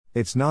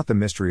It's not the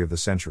mystery of the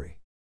century.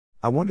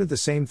 I wondered the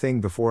same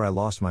thing before I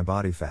lost my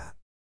body fat.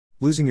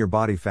 Losing your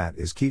body fat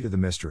is key to the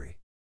mystery.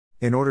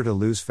 In order to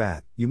lose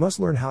fat, you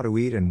must learn how to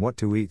eat and what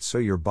to eat so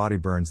your body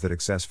burns that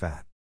excess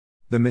fat.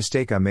 The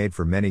mistake I made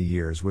for many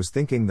years was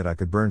thinking that I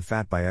could burn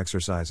fat by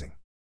exercising.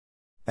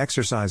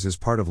 Exercise is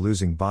part of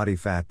losing body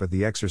fat, but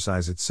the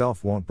exercise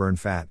itself won't burn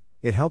fat,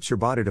 it helps your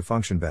body to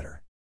function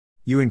better.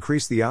 You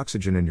increase the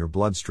oxygen in your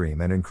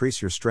bloodstream and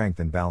increase your strength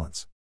and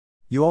balance.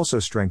 You also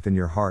strengthen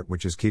your heart,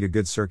 which is key to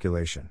good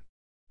circulation.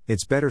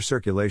 It's better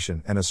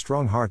circulation and a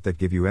strong heart that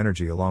give you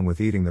energy along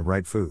with eating the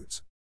right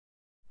foods.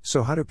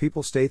 So how do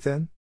people stay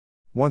thin?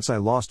 Once I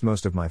lost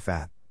most of my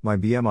fat, my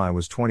BMI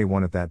was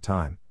 21 at that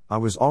time, I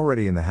was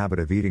already in the habit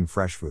of eating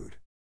fresh food.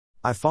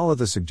 I followed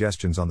the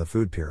suggestions on the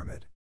food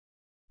pyramid.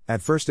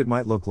 At first it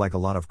might look like a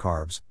lot of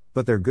carbs,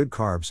 but they're good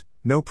carbs,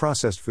 no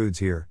processed foods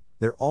here,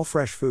 they're all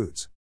fresh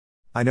foods.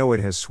 I know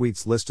it has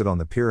sweets listed on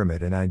the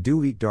pyramid and I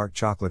do eat dark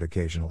chocolate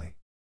occasionally.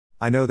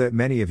 I know that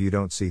many of you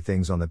don't see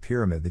things on the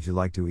pyramid that you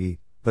like to eat,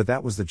 but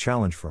that was the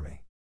challenge for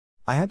me.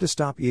 I had to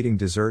stop eating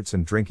desserts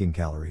and drinking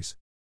calories.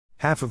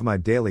 Half of my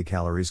daily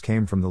calories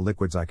came from the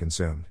liquids I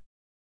consumed.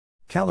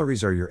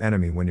 Calories are your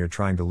enemy when you're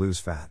trying to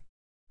lose fat.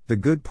 The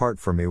good part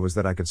for me was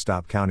that I could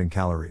stop counting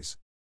calories.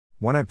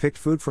 When I picked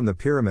food from the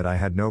pyramid, I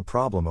had no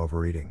problem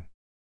overeating.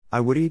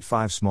 I would eat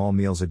 5 small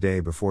meals a day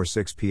before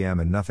 6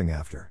 p.m. and nothing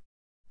after.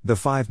 The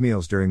 5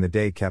 meals during the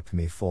day kept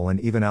me full and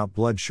even out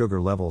blood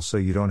sugar levels so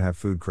you don't have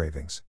food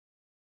cravings.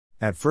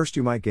 At first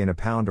you might gain a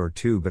pound or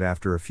 2, but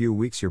after a few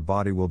weeks your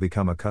body will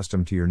become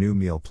accustomed to your new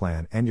meal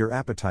plan and your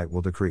appetite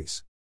will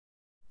decrease.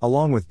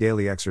 Along with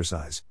daily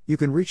exercise, you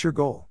can reach your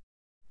goal.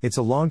 It's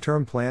a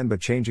long-term plan,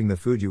 but changing the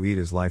food you eat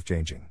is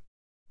life-changing.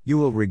 You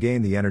will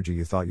regain the energy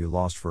you thought you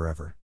lost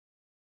forever.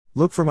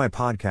 Look for my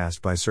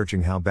podcast by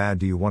searching How Bad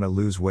Do You Want to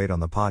Lose Weight on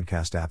the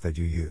podcast app that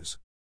you use.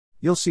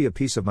 You'll see a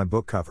piece of my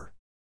book cover.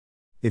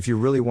 If you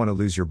really want to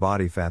lose your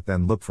body fat,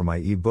 then look for my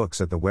e-books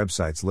at the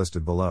websites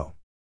listed below.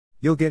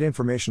 You'll get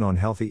information on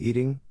healthy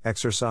eating,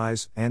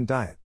 exercise, and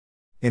diet.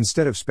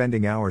 Instead of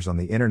spending hours on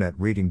the internet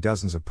reading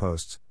dozens of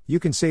posts, you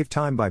can save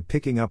time by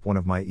picking up one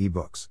of my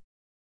e-books.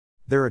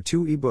 There are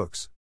 2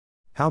 e-books.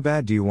 How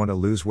Bad Do You Want to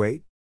Lose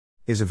Weight?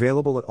 Is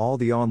available at all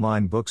the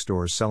online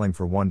bookstores selling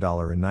for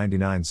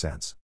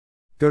 $1.99.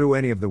 Go to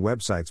any of the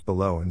websites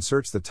below and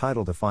search the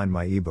title to find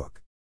my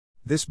ebook.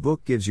 This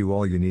book gives you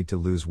all you need to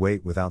lose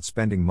weight without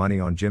spending money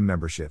on gym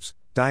memberships,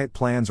 diet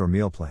plans or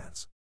meal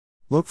plans.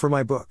 Look for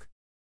my book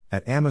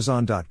at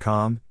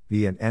Amazon.com,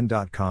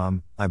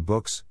 BNN.com,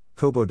 iBooks,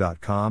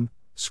 Kobo.com,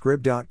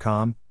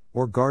 Scrib.com,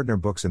 or Gardner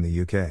Books in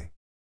the UK.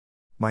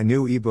 My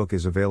new ebook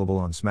is available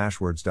on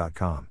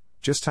Smashwords.com.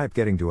 Just type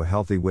 "Getting to a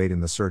Healthy Weight"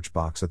 in the search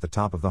box at the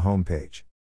top of the homepage.